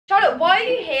why are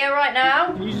you here right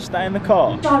now? Can you just stay in the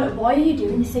car? Charlotte, why are you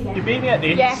doing this again? You beat me at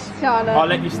this? Yes, Charlotte. I'll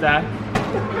let you stay.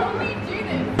 How do you do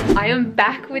this? I am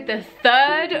back with the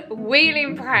third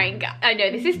wheeling prank. I know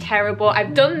this is terrible.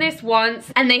 I've done this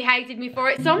once and they hated me for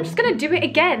it, so I'm just gonna do it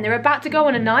again. They're about to go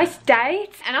on a nice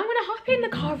date and I'm gonna hop in the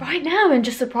car right now and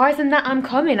just surprise them that I'm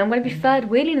coming. I'm gonna be third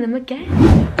wheeling them again.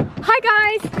 Hi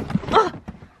guys. Oh,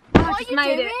 I just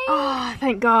made it. Oh,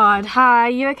 thank God. Hi,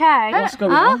 you okay? What's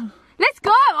going on? Let's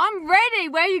go. I'm ready.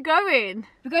 Where are you going?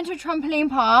 We're going to a trampoline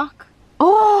park.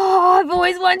 Oh, I've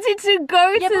always wanted to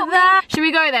go to that. Should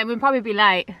we go then? We'll probably be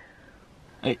late.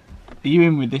 Hey, are you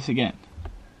in with this again?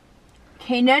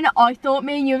 Keenan, I thought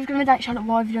me and you was going to date Charlotte.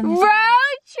 Why have you done this?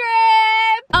 Road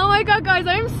trip! Oh my God, guys,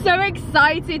 I'm so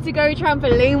excited to go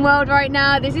trampoline world right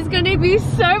now. This is going to be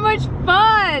so much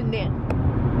fun.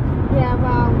 Yeah,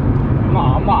 well.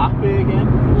 I'm not happy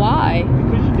again. Why?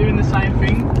 Because you're doing the same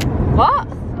thing. What?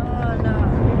 Oh,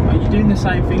 no. Are you doing the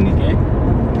same thing again?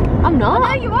 I'm not.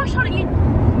 No, you are, Charlotte.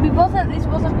 This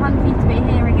wasn't planned for you to be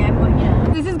here again, but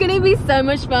yeah. This is going to be so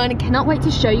much fun. I cannot wait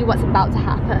to show you what's about to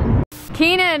happen.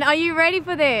 Keenan, are you ready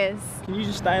for this? Can you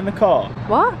just stay in the car?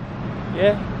 What?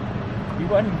 Yeah. You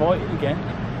weren't invited again.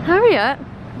 Harriet?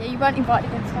 Yeah, you weren't invited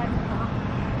again to stay in the park.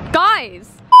 Guys!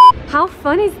 How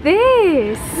fun is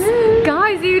this?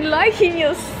 Guys, are you liking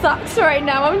your socks right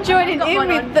now? I'm joining in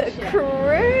with the crew.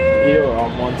 You're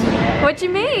on one tonight. What do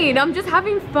you mean? I'm just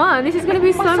having fun. This is going to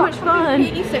be so much fun.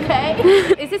 Okay.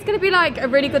 Is this going to be like a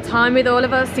really good time with all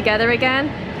of us together again?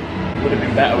 Would have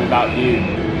been better without you.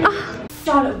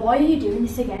 Charlotte, why are you doing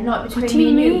this again? Like between What do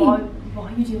you me and you, mean? why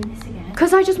are you doing this again?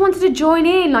 Because I just wanted to join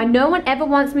in. Like, no one ever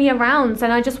wants me around,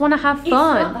 and I just want to have It's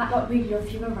not fun. that like we love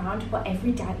you around, but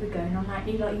every date we're going on like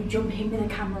you jump in with a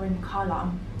camera in the car like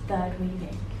I'm third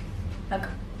wheeling. Like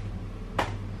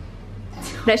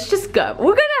Let's just go.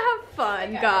 We're gonna have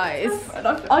fun, guys.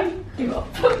 I give up.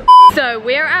 So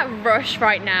we're at Rush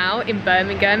right now in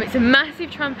Birmingham. It's a massive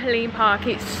trampoline park.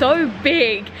 It's so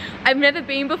big. I've never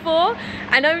been before,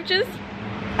 and I'm just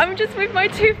with my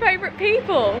two favorite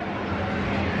people.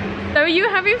 So are you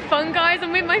having fun, guys?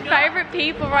 I'm with my favorite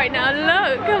people right now.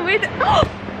 Look, I'm with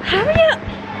Harriet.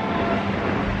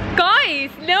 Guys,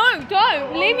 no,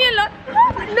 don't leave me alone.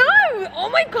 No, oh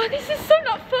my God, this is so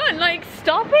not fun. Like,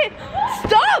 stop it,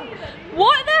 stop.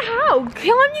 What the hell?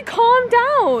 Can't you calm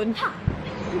down?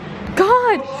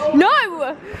 God,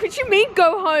 no. What do you mean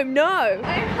go home? No.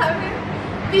 I'm having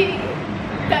the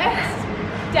best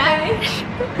day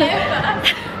ever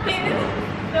in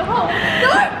the whole.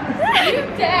 No, you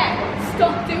dare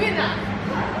stop doing that.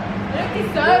 I don't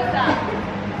deserve that.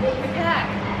 Okay,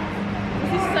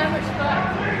 this is so much fun.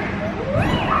 This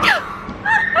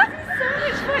is so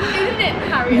much fun, isn't it,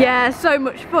 Harriet? Yeah, so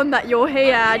much fun that you're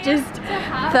here, just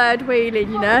third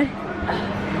wheeling, you know.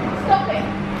 Stop it.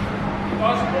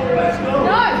 Let's go.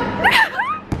 No.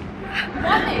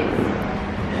 Want this?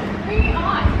 Bring it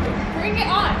on. Bring it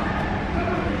on.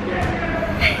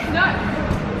 No.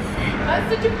 That's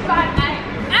such a bad name.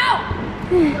 Ow!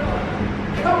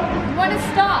 You want to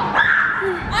stop?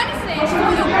 Honestly, it's for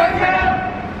your boyfriend.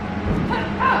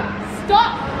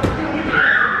 Stop!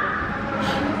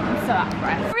 I'm so out of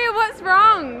breath. Maria, what's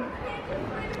wrong?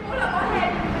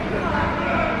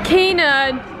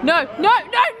 Keenan! No, no, no,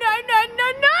 no, no, no,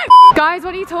 no! Guys,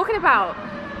 what are you talking about?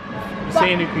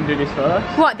 Seeing who can do this first.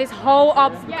 What, this whole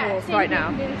obstacle Yeah, right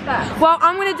now? Do this first. Well,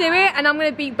 I'm gonna do it and I'm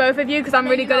gonna beat both of you because I'm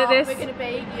really good at this. We're gonna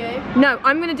beat you. No,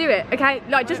 I'm gonna do it, okay?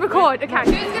 Like, just record, okay?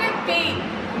 Who's gonna beat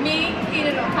me,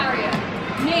 Keenan, or Harriet?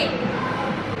 Me.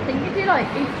 I think you do like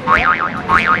each. Okay,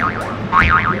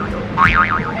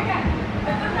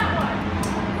 I've done that one.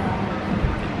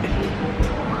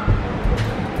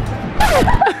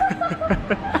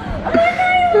 My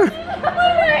nails! My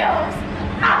nails!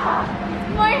 Ah!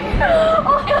 My nails!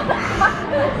 Oh,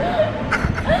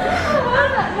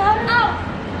 ow!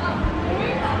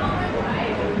 Move that on my way.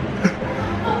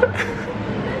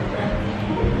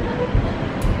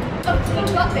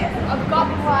 I've got this. I've got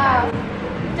this. Wow.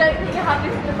 Don't think you have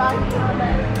this in the bag,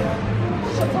 Charlotte.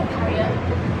 Shut up, Harriet.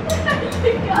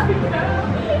 You go, girl.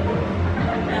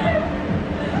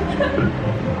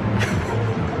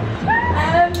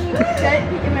 Don't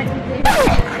think you're meant to do this.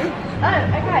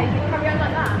 Oh, okay. You carry on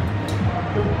like that.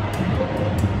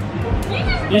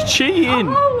 You're cheating.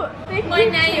 Oh, my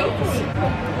nails.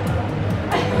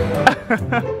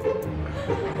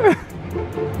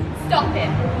 Stop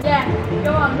it. Yeah,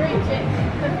 go on, reach it.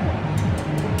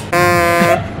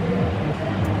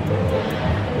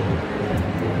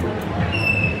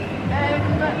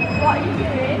 What are you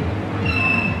doing?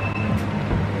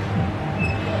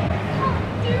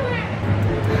 Can't do it.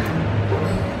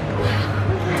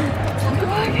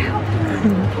 What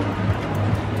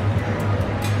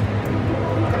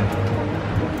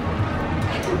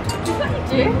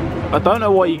you do? I don't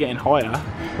know why you're getting higher,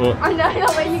 but I know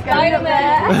where you're going up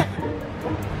there.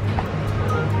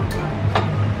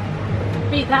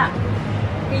 Beat that.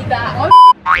 Beat that.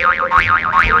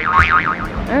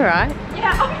 Alright.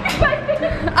 Yeah.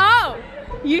 Oh!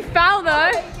 You fell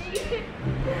though.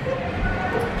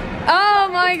 Oh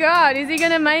my god, is he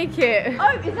gonna make it? Oh,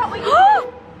 is that what you do?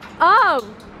 Oh!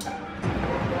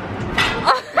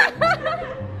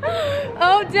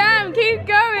 Oh damn, keep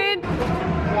going!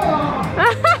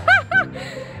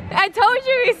 I told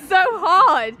you it's so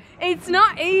hard. It's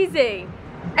not easy.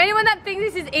 Anyone that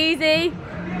thinks this is easy,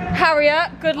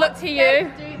 Harriet, good luck to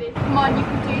you. Do this. Come on, you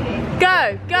can do this.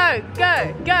 Go, go,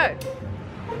 go, go.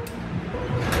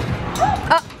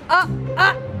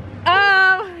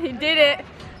 Oh, he did it.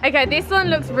 Okay, this one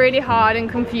looks really hard and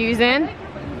confusing.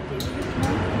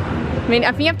 I mean,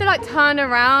 I think you have to like turn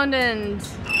around and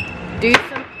do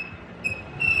some.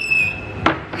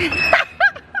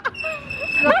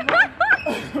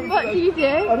 What do you do?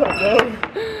 I don't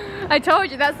know. I told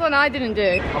you, that's one I didn't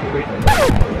do.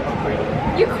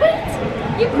 You quit.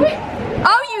 You quit.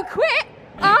 Oh, you quit?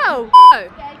 Oh.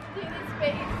 Yeah, do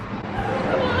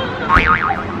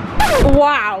this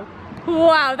Wow.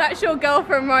 Wow, that's your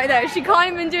girlfriend right there. She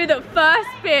can't even do the first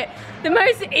bit. The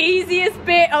most easiest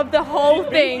bit of the whole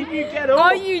thing.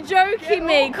 Are you joking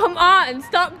me? Come on,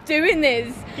 stop doing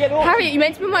this. Harriet, you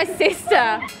meant to be my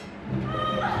sister.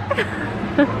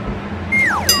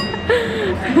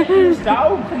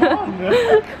 Down, come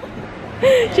on.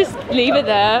 Just leave it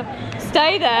there.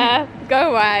 Stay there.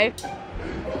 Go away.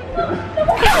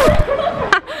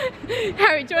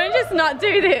 Harry, do you want to just not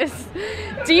do this?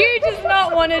 Do you just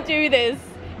not want to do this?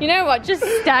 You know what? Just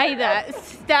stay there.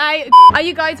 Stay. Are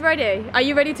you guys ready? Are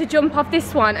you ready to jump off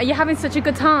this one? Are you having such a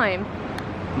good time?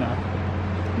 No.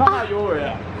 Not that you're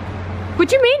here. What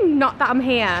do you mean, not that I'm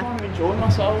here? I'm enjoying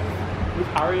myself with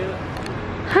Harriet.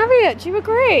 Harriet, do you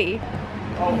agree?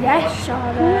 Oh, Yes,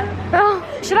 Charlotte. Oh,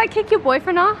 should I kick your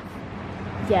boyfriend off?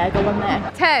 Yeah, go on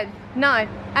there. 10, 9,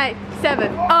 8,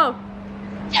 7. Oh.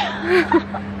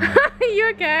 Are you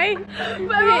okay?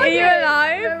 Are you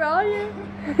alive? Where are you?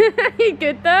 You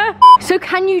good there? So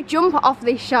can you jump off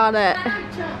this, Charlotte?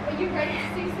 Are you ready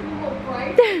to see some more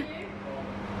brave?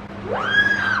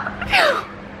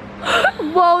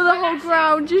 Whoa, the whole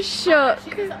ground just shook.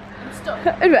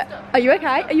 Are you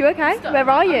okay? Are you okay? Where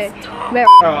are you? Where?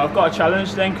 I've got a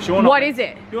challenge then, because you're not. What is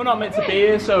it? You're not meant to be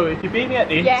here, so if you beat me at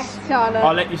this, Yes, Charlotte.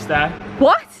 I'll let you stay.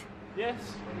 What? Yes.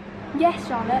 Yes,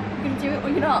 Charlotte. You're gonna do it or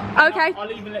you're not? Okay.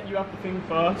 I'll even let you have the thing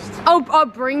first. Oh,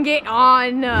 bring it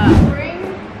on. Bring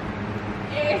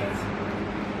it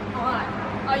on.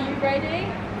 Are you ready?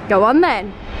 Go on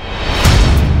then.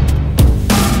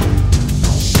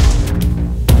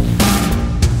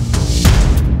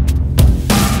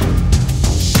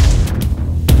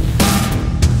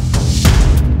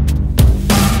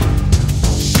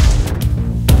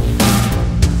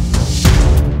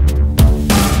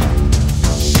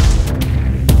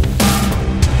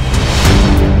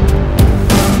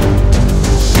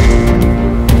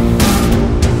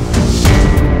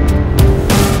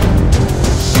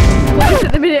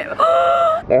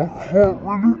 I can't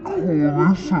really call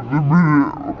this at the minute.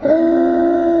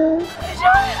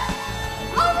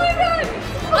 Oh my god!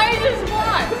 I just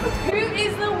won! Who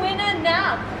is the winner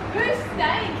now? Who's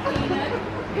staying, Keenan?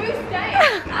 Who's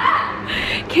staying?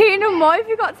 Ah! Keenan, why have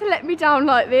you got to let me down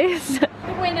like this? The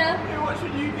winner. What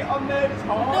should you get on there? It's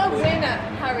hard. The winner,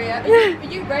 Harriet.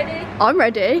 Are you ready? I'm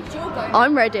ready. You're going.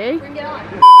 I'm ready. Bring it on.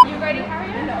 You ready,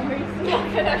 Harriet? No, I'm ready.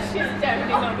 Look at her, she's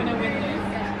definitely not going to win this.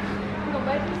 Hang on,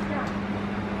 where do you stand?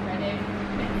 Ready?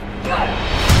 Go!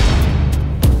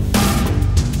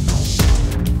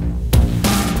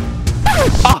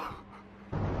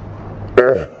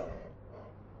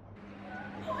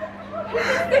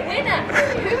 The winner?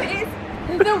 Who is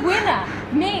the winner?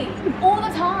 Me. All the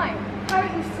time.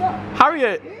 Harriet, you suck.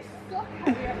 Harriet! You suck,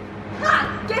 Harriet.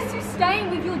 Ha! Guess who's staying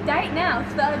with your date now?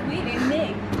 Third wheeling,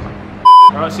 me.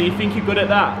 Right, so you think you're good at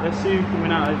that? Let's see who can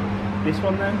win out of this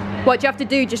one then. What do you have to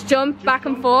do? Just jump back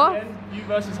and forth? Then you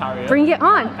versus Harriet. Bring it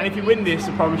on. And if you win this,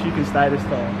 I promise you can stay this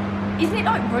time. Isn't it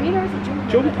like running or is it jumping?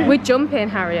 Jumping. We're jumping,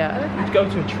 Harriet. We'd go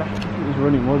to a track if it was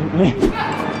running, wasn't we?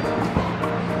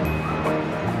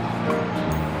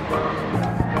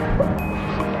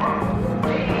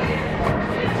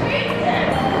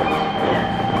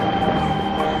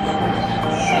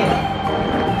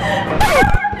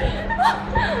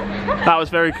 That was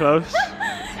very close.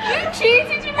 You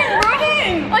cheated, you've been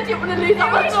running! I didn't want to lose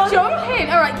that much jumping.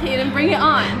 Alright, Keenan, bring it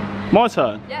on. My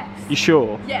turn? Yes. You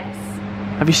sure? Yes.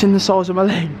 Have you seen the size of my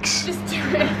legs? Just do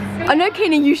it. I know,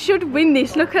 Keenan, you should win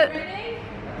this. Look at... Ready?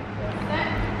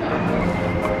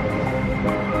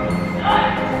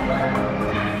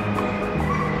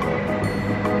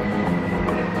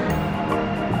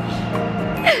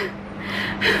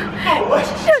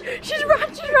 She's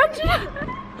run.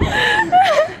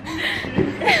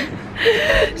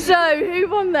 So, who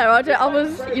won there? I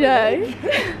was, you know.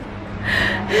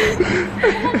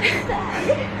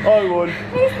 I won.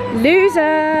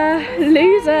 Loser.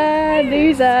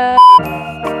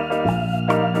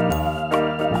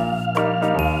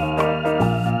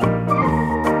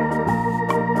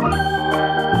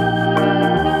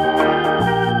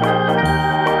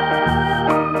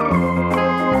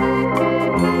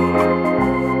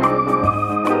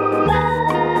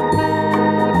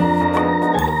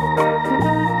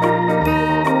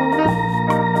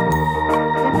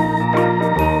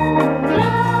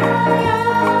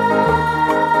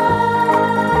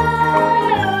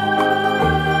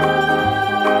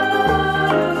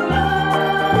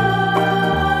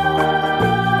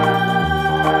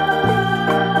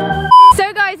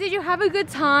 Have a good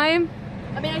time.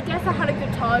 I mean, I guess I had a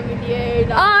good time with you.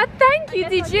 Like, Ah, thank you.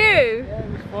 Did you? Yeah,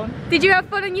 it was fun. Did you have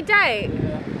fun on your date?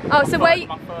 Yeah. Oh, so where?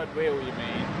 My third wheel, you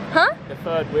mean? Huh? The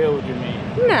third wheel, you mean?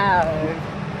 No.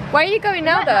 Where are you going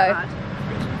now, though?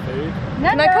 Food.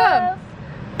 Can I come?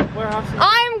 Where else?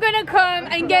 I'm gonna come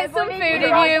and get some food with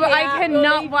you. I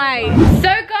cannot wait.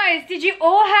 So, guys, did you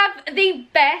all have the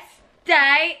best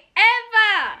day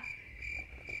ever?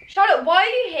 Charlotte, why are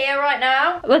you here right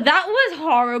now? Well, that was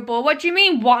horrible. What do you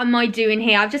mean, what am I doing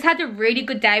here? I've just had a really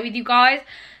good day with you guys.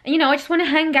 And, you know, I just want to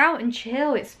hang out and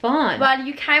chill. It's fun. Well,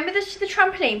 you came with us to the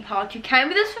trampoline park, you came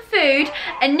with us for food,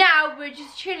 and now we're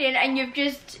just chilling and you've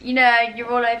just, you know, you're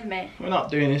all over me. We're not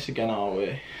doing this again, are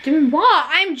we? Doing what?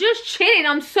 I'm just chilling.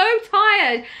 I'm so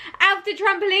tired after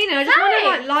trampolining. I just want to,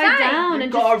 like, lie down. We've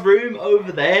And got a room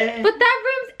over there. But that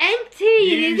room's empty.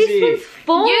 Use This it. one's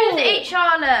full. Use it,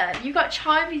 Charlotte. You got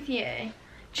Chai with you.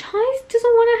 Chai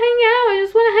doesn't want to hang out. I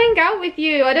just want to hang out with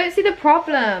you. I don't see the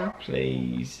problem.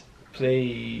 Please.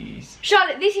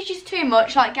 Charlotte, this is just too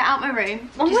much. Like, get out my room.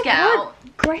 Oh just my get God. out.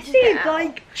 Aggressive. Just get out.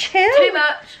 Like, chill. Too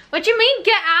much. What do you mean,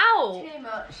 get out? Too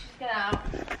much. Just get out.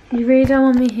 You really don't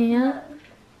want me here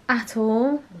at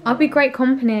all? I'll be great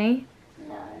company.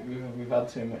 We've had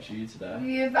too much of you today.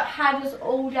 You've had us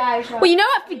all day, Charlotte. Well, you know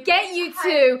what? Forget you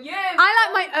two. You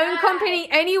I like my own company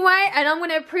anyway, and I'm going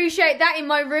to appreciate that in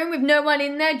my room with no one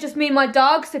in there, just me and my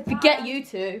dog, so forget you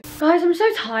two. Guys, I'm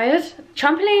so tired.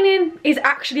 Trampolining is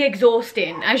actually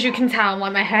exhausting, as you can tell.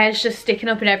 Like, my hair's just sticking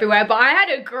up and everywhere, but I had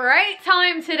a great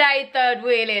time today third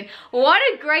wheeling. What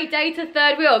a great day to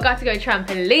third wheel. Got to go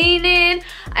trampolining.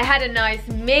 I had a nice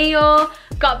meal.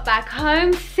 Got back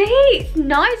home. See, it's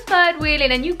nice third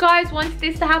wheeling, and you guys wanted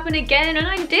this to happen again, and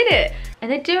I did it.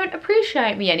 And they don't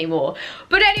appreciate me anymore.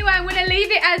 But anyway, I'm gonna leave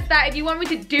it as that. If you want me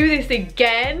to do this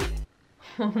again,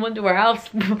 I wonder where else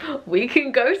we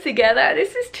can go together.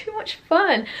 This is too much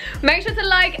fun. Make sure to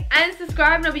like and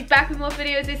subscribe, and I'll be back with more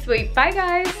videos this week. Bye,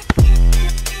 guys.